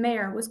Hermann, the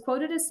mayor, was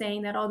quoted as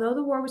saying that although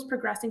the war was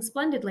progressing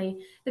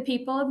splendidly, the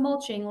people of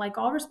Mulching, like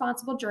all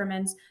responsible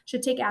Germans,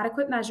 should take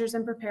adequate measures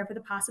and prepare for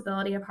the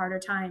possibility of harder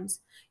times.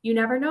 "You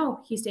never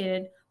know," he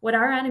stated, "what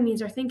our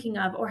enemies are thinking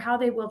of or how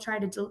they will try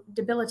to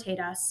debilitate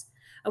us."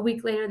 A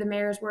week later, the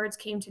mayor's words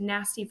came to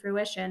nasty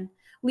fruition.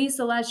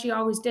 Liesel, as she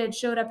always did,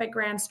 showed up at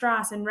Grand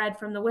Strasse and read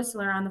from the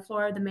Whistler on the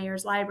floor of the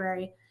mayor's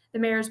library. The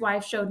mayor's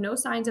wife showed no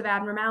signs of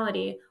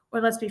abnormality,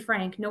 or let's be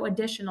frank, no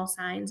additional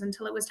signs,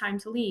 until it was time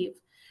to leave.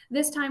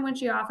 This time, when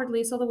she offered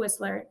Liesel the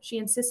Whistler, she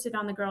insisted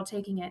on the girl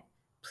taking it.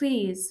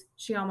 Please,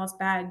 she almost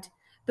begged.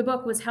 The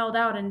book was held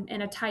out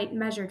in a tight,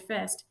 measured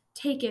fist.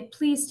 Take it,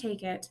 please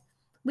take it.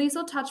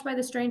 Liesel, touched by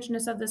the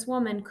strangeness of this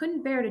woman,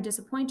 couldn't bear to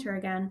disappoint her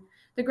again.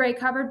 The gray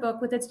covered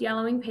book with its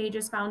yellowing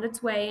pages found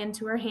its way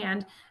into her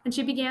hand, and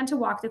she began to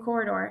walk the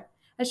corridor.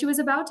 As she was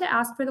about to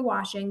ask for the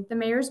washing, the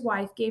mayor's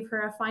wife gave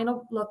her a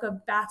final look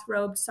of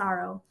bathrobe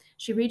sorrow.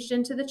 She reached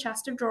into the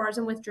chest of drawers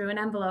and withdrew an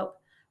envelope.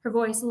 Her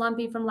voice,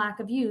 lumpy from lack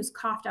of use,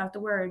 coughed out the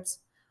words.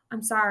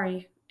 I'm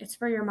sorry. It's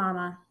for your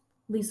mama.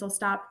 Liesel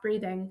stopped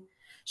breathing.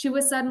 She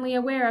was suddenly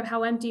aware of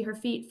how empty her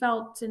feet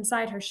felt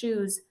inside her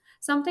shoes.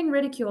 Something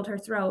ridiculed her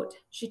throat.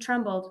 She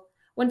trembled.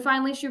 When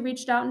finally she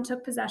reached out and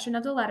took possession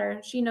of the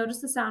letter, she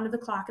noticed the sound of the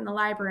clock in the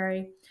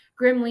library.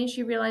 Grimly,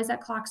 she realized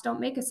that clocks don't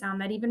make a sound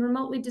that even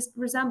remotely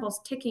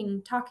resembles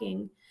ticking,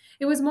 talking.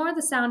 It was more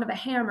the sound of a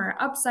hammer,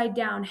 upside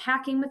down,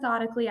 hacking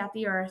methodically at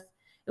the earth.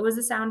 It was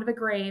the sound of a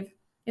grave.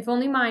 If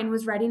only mine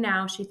was ready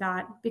now, she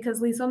thought,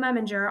 because Liesel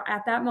Meminger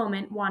at that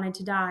moment wanted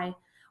to die.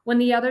 When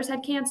the others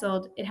had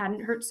canceled, it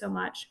hadn't hurt so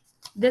much.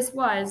 This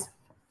was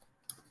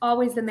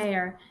always the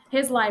mayor,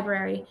 his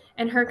library,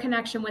 and her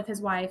connection with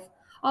his wife.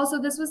 Also,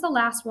 this was the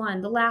last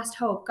one, the last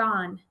hope,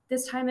 gone.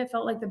 This time it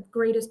felt like the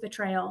greatest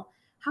betrayal.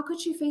 How could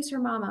she face her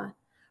mama?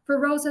 For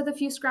Rosa, the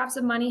few scraps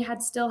of money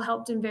had still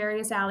helped in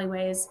various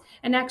alleyways,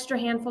 an extra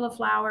handful of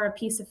flour, a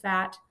piece of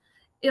fat.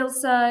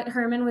 Ilse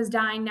Herman was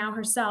dying now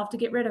herself to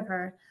get rid of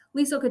her.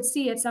 Liesel could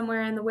see it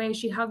somewhere in the way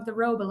she hugged the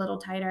robe a little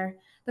tighter.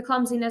 The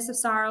clumsiness of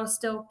sorrow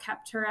still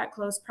kept her at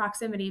close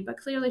proximity, but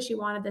clearly she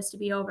wanted this to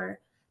be over.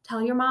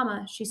 Tell your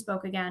mama, she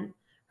spoke again.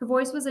 Her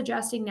voice was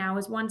adjusting now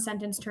as one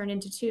sentence turned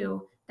into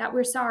two, that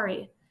we're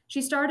sorry.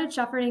 She started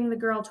shepherding the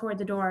girl toward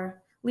the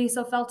door.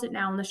 Liesel felt it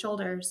now in the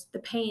shoulders, the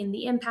pain,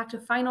 the impact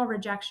of final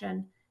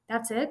rejection.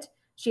 That's it?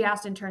 She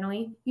asked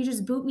internally. You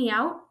just boot me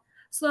out?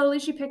 Slowly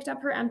she picked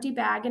up her empty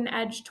bag and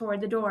edged toward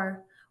the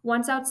door.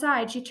 Once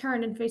outside, she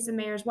turned and faced the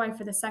mayor's wife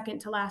for the second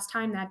to last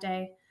time that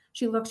day.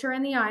 She looked her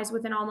in the eyes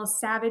with an almost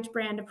savage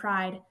brand of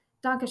pride.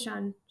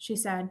 Dankeschön, she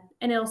said,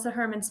 and Ilse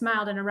Herman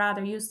smiled in a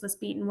rather useless,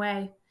 beaten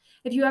way.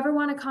 If you ever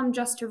want to come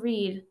just to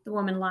read, the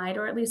woman lied,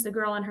 or at least the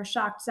girl in her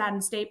shocked,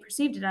 saddened state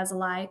perceived it as a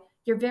lie,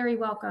 you're very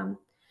welcome.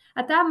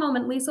 At that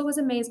moment, Liesel was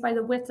amazed by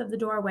the width of the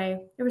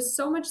doorway. There was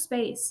so much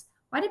space.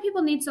 Why did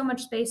people need so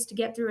much space to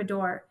get through a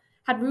door?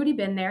 Had Rudy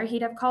been there,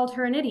 he'd have called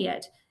her an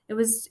idiot. It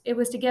was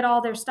to get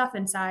all their stuff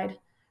inside.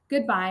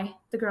 Goodbye,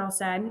 the girl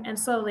said, and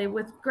slowly,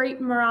 with great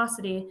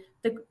morosity,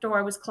 the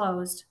door was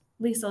closed.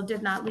 Liesel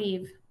did not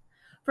leave.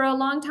 For a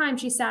long time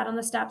she sat on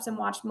the steps and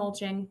watched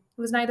mulching.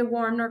 It was neither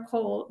warm nor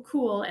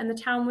cool, and the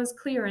town was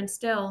clear and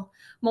still.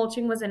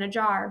 Mulching was in a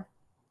jar.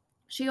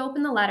 She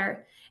opened the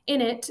letter. In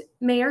it,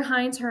 Mayor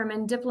Heinz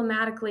Hermann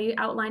diplomatically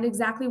outlined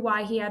exactly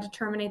why he had to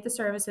terminate the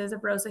services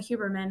of Rosa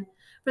Huberman.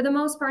 For the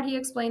most part, he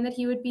explained that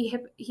he would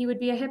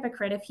be a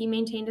hypocrite if he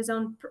maintained his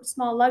own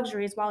small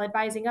luxuries while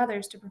advising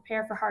others to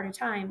prepare for harder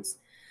times.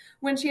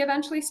 When she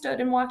eventually stood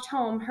and walked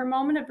home, her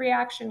moment of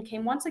reaction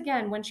came once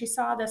again when she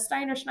saw the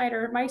Steiner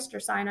Schneider Meister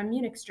sign on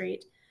Munich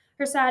Street.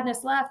 Her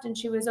sadness left, and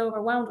she was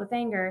overwhelmed with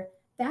anger.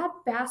 That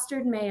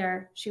bastard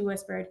mayor, she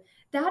whispered.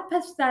 That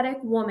pathetic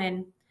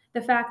woman.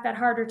 The fact that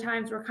harder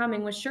times were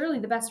coming was surely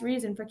the best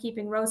reason for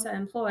keeping Rosa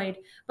employed,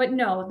 but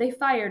no, they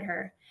fired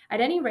her. At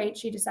any rate,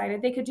 she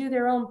decided, they could do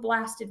their own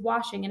blasted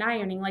washing and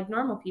ironing like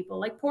normal people,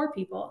 like poor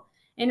people.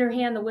 In her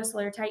hand, the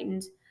Whistler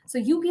tightened. So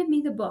you give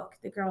me the book,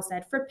 the girl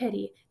said, for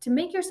pity, to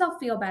make yourself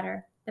feel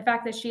better. The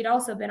fact that she'd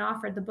also been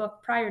offered the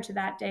book prior to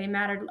that day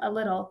mattered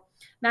little.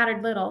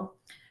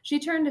 She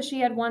turned as she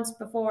had once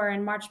before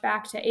and marched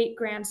back to 8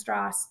 Grand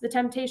Strasse. The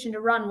temptation to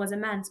run was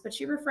immense, but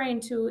she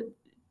refrained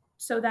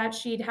so that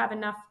she'd have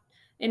enough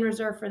in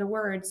reserve for the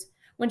words.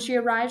 When she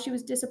arrived, she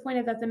was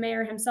disappointed that the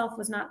mayor himself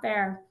was not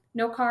there.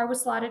 No car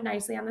was slotted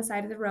nicely on the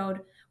side of the road,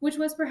 which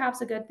was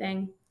perhaps a good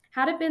thing.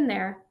 Had it been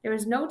there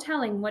was no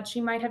telling what she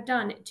might have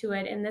done to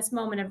it in this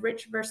moment of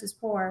rich versus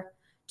poor.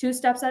 2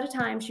 steps at a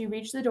time, she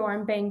reached the door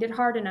and banged it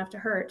hard enough to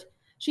hurt.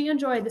 She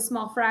enjoyed the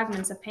small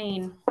fragments of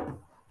pain.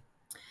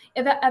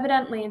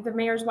 Evidently, the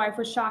mayor's wife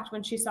was shocked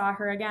when she saw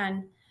her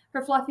again.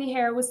 Her fluffy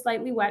hair was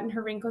slightly wet and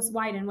her wrinkles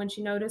widened when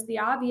she noticed the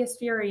obvious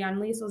fury on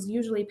Liesel's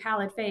usually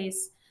pallid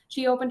face.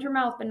 She opened her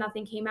mouth, but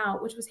nothing came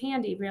out, which was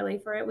handy, really,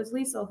 for it was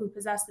Liesel who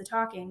possessed the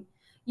talking.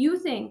 You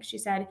think, she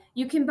said,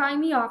 you can buy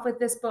me off with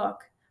this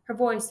book. Her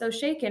voice, though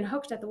shaken,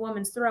 hooked at the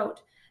woman's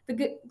throat.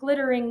 The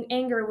glittering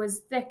anger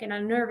was thick and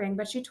unnerving,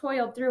 but she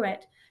toiled through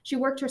it. She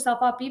worked herself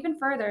up even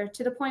further,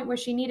 to the point where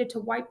she needed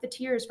to wipe the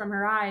tears from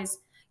her eyes.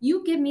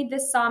 You give me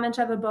this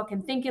sawmensch of a book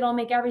and think it'll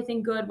make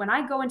everything good when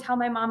I go and tell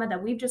my mama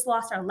that we've just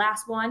lost our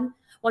last one,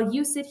 while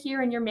you sit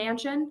here in your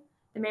mansion?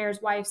 The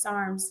mayor's wife's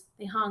arms,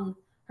 they hung.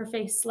 Her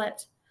face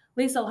slipped.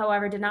 Liesel,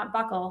 however, did not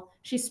buckle.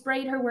 She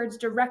sprayed her words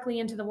directly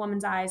into the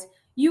woman's eyes.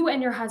 You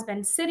and your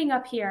husband, sitting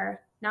up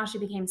here. Now she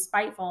became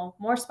spiteful,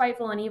 more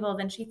spiteful and evil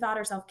than she thought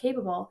herself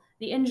capable.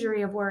 The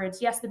injury of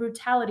words, yes, the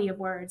brutality of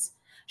words.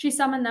 She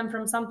summoned them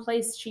from some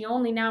place she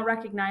only now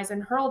recognized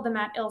and hurled them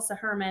at Ilse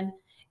Herman.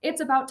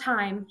 It's about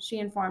time, she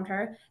informed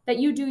her, that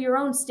you do your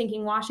own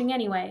stinking washing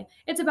anyway.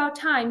 It's about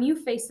time you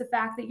face the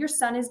fact that your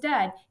son is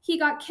dead. He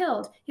got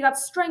killed. He got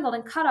strangled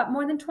and cut up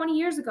more than 20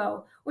 years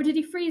ago. Or did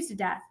he freeze to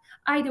death?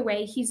 Either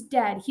way, he's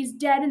dead. He's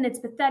dead, and it's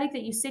pathetic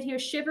that you sit here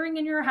shivering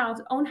in your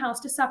own house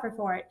to suffer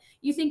for it.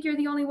 You think you're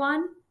the only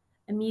one?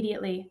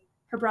 Immediately,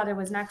 her brother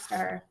was next to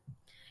her.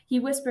 He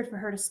whispered for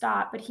her to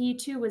stop, but he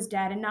too was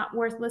dead and not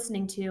worth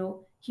listening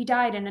to. He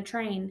died in a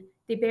train.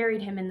 They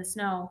buried him in the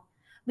snow.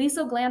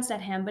 Liesel glanced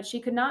at him, but she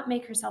could not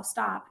make herself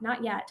stop.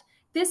 Not yet.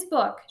 This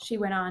book, she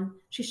went on.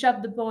 She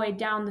shoved the boy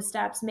down the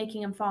steps,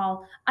 making him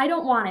fall. I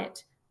don't want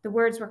it. The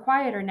words were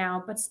quieter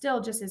now, but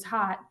still just as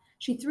hot.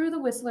 She threw the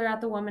whistler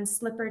at the woman's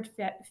slippered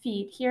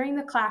feet, hearing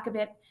the clack of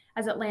it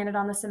as it landed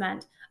on the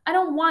cement. I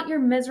don't want your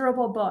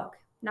miserable book.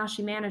 Now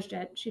she managed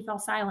it. She fell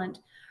silent.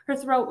 Her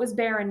throat was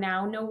barren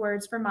now, no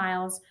words for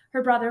miles.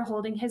 Her brother,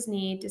 holding his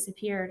knee,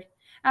 disappeared.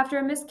 After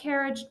a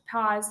miscarriage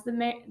pause,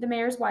 the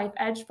mayor's wife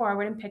edged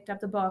forward and picked up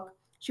the book.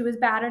 She was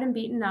battered and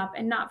beaten up,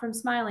 and not from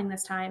smiling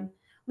this time.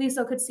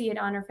 Liesel could see it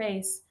on her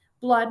face.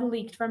 Blood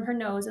leaked from her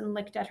nose and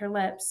licked at her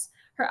lips.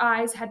 Her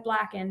eyes had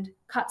blackened.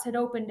 Cuts had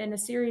opened, and a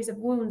series of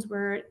wounds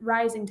were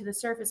rising to the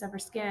surface of her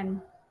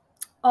skin.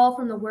 All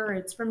from the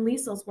words, from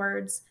Liesel's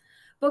words.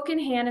 Book in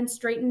hand and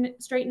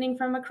straightening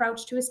from a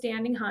crouch to a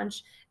standing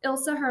hunch,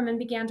 Ilse Herman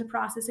began to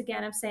process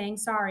again of saying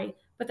sorry,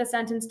 but the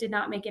sentence did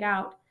not make it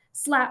out.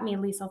 Slap me,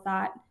 Liesel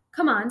thought.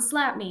 Come on,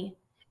 slap me.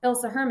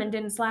 Ilse Herman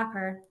didn't slap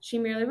her. She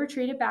merely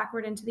retreated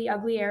backward into the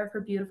ugly air of her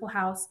beautiful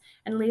house,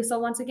 and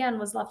Liesel once again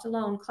was left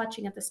alone,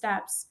 clutching at the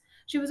steps.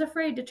 She was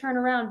afraid to turn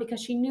around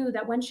because she knew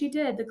that when she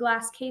did, the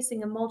glass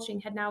casing and mulching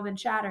had now been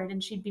shattered,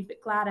 and she'd be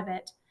glad of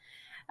it.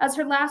 As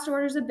her last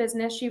orders of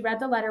business, she read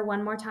the letter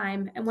one more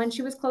time, and when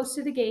she was close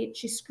to the gate,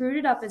 she screwed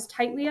it up as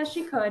tightly as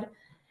she could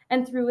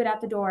and threw it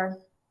at the door,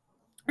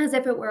 as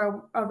if it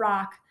were a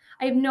rock.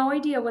 I have no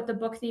idea what the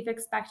book thief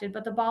expected,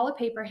 but the ball of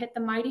paper hit the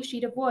mighty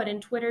sheet of wood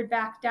and twittered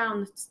back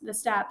down the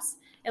steps.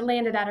 It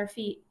landed at her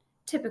feet.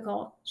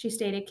 Typical, she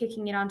stated,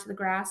 kicking it onto the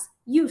grass.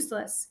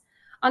 Useless.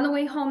 On the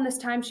way home this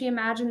time, she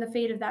imagined the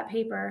fate of that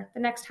paper. The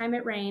next time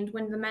it rained,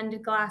 when the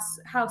mended glass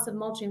house of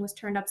mulching was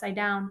turned upside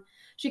down.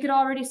 She could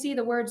already see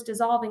the words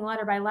dissolving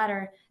letter by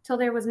letter, till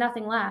there was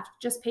nothing left,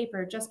 just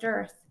paper, just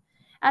earth.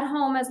 At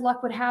home, as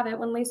luck would have it,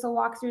 when Liesel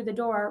walked through the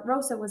door,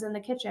 Rosa was in the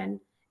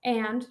kitchen.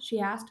 And, she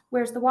asked,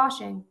 where's the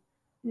washing?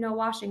 No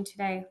washing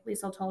today,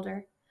 Liesel told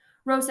her.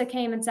 Rosa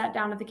came and sat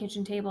down at the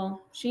kitchen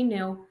table. She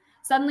knew.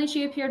 Suddenly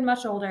she appeared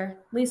much older.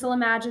 Liesel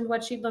imagined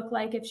what she'd look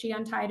like if she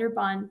untied her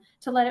bun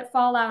to let it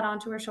fall out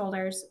onto her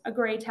shoulders, a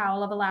gray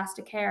towel of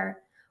elastic hair.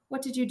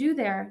 What did you do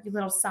there, you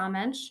little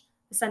sawmensch?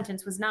 The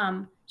sentence was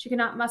numb. She could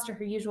not muster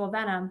her usual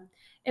venom.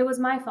 It was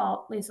my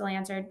fault, Liesel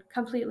answered,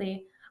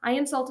 completely. I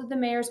insulted the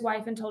mayor's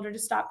wife and told her to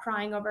stop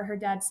crying over her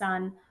dead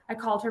son. I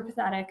called her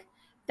pathetic.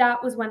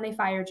 That was when they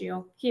fired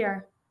you.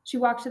 Here. She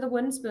walked to the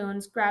wooden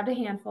spoons, grabbed a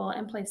handful,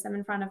 and placed them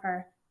in front of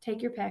her.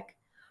 Take your pick.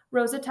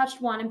 Rosa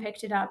touched one and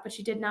picked it up, but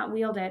she did not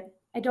wield it.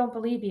 I don't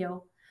believe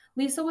you.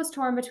 Liesel was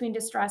torn between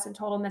distress and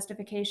total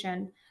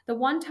mystification. The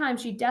one time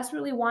she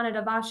desperately wanted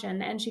a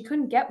Vaschen, and she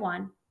couldn't get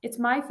one. It's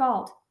my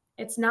fault.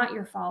 It's not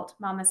your fault,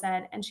 Mama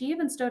said, and she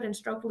even stood and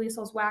stroked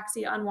Liesel's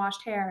waxy,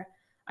 unwashed hair.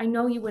 I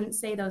know you wouldn't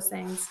say those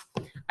things.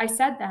 I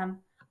said them.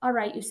 All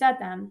right, you said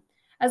them.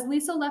 As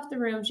Liesel left the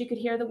room, she could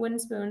hear the wooden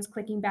spoons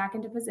clicking back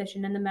into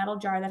position in the metal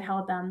jar that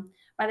held them.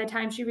 By the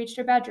time she reached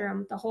her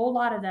bedroom, the whole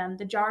lot of them,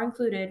 the jar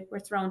included, were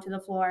thrown to the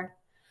floor.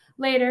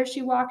 Later,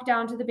 she walked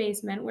down to the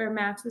basement where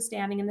Max was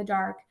standing in the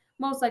dark,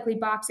 most likely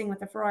boxing with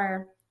the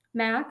Freuer.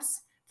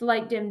 Max? The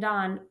light dimmed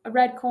on, a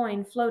red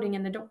coin floating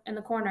in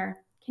the corner.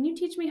 Can you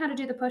teach me how to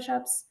do the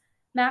push-ups?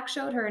 Max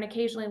showed her and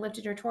occasionally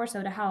lifted her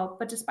torso to help,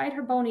 but despite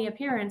her bony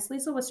appearance,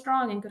 Liesel was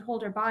strong and could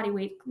hold her body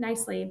weight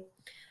nicely.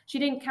 She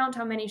didn't count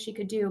how many she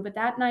could do, but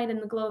that night in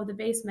the glow of the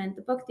basement,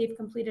 the book thief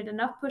completed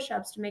enough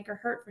push-ups to make her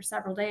hurt for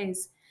several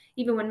days.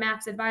 Even when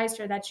Max advised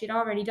her that she'd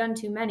already done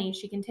too many,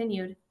 she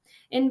continued.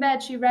 In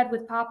bed, she read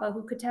with Papa,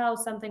 who could tell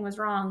something was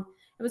wrong.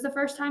 It was the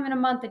first time in a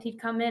month that he'd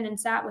come in and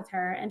sat with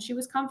her, and she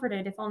was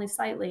comforted, if only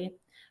slightly.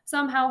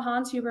 Somehow,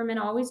 Hans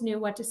Huberman always knew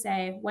what to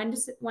say, when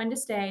to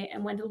stay,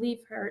 and when to leave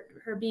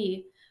her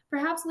be.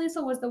 Perhaps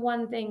Liesel was the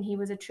one thing he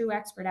was a true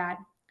expert at.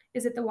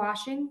 Is it the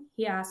washing?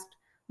 He asked.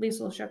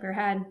 Liesel shook her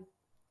head.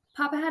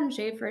 Papa hadn't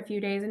shaved for a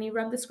few days, and he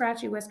rubbed the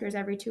scratchy whiskers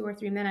every 2 or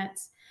 3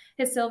 minutes.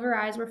 His silver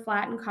eyes were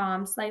flat and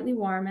calm, slightly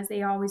warm, as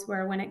they always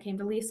were when it came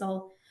to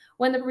Liesel.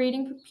 When the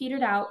reading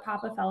petered out,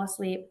 Papa fell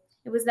asleep.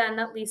 It was then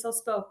that Liesel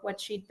spoke what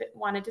she'd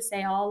wanted to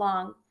say all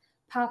along.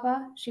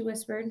 Papa, she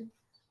whispered,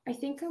 I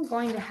think I'm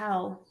going to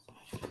hell.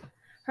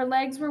 Her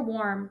legs were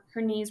warm,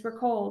 her knees were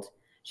cold.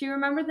 She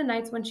remembered the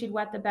nights when she'd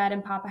wet the bed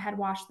and Papa had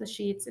washed the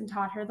sheets and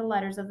taught her the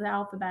letters of the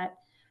alphabet.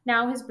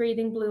 Now his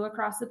breathing blew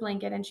across the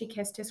blanket and she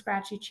kissed his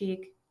scratchy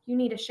cheek. You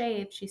need a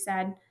shave, she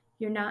said.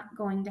 You're not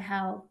going to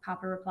hell,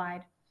 Papa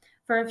replied.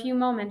 For a few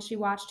moments she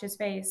watched his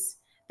face.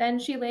 Then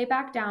she lay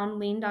back down,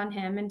 leaned on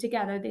him, and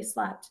together they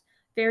slept,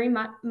 very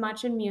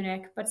much in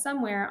Munich, but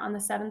somewhere on the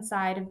seventh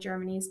side of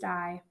Germany's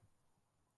die.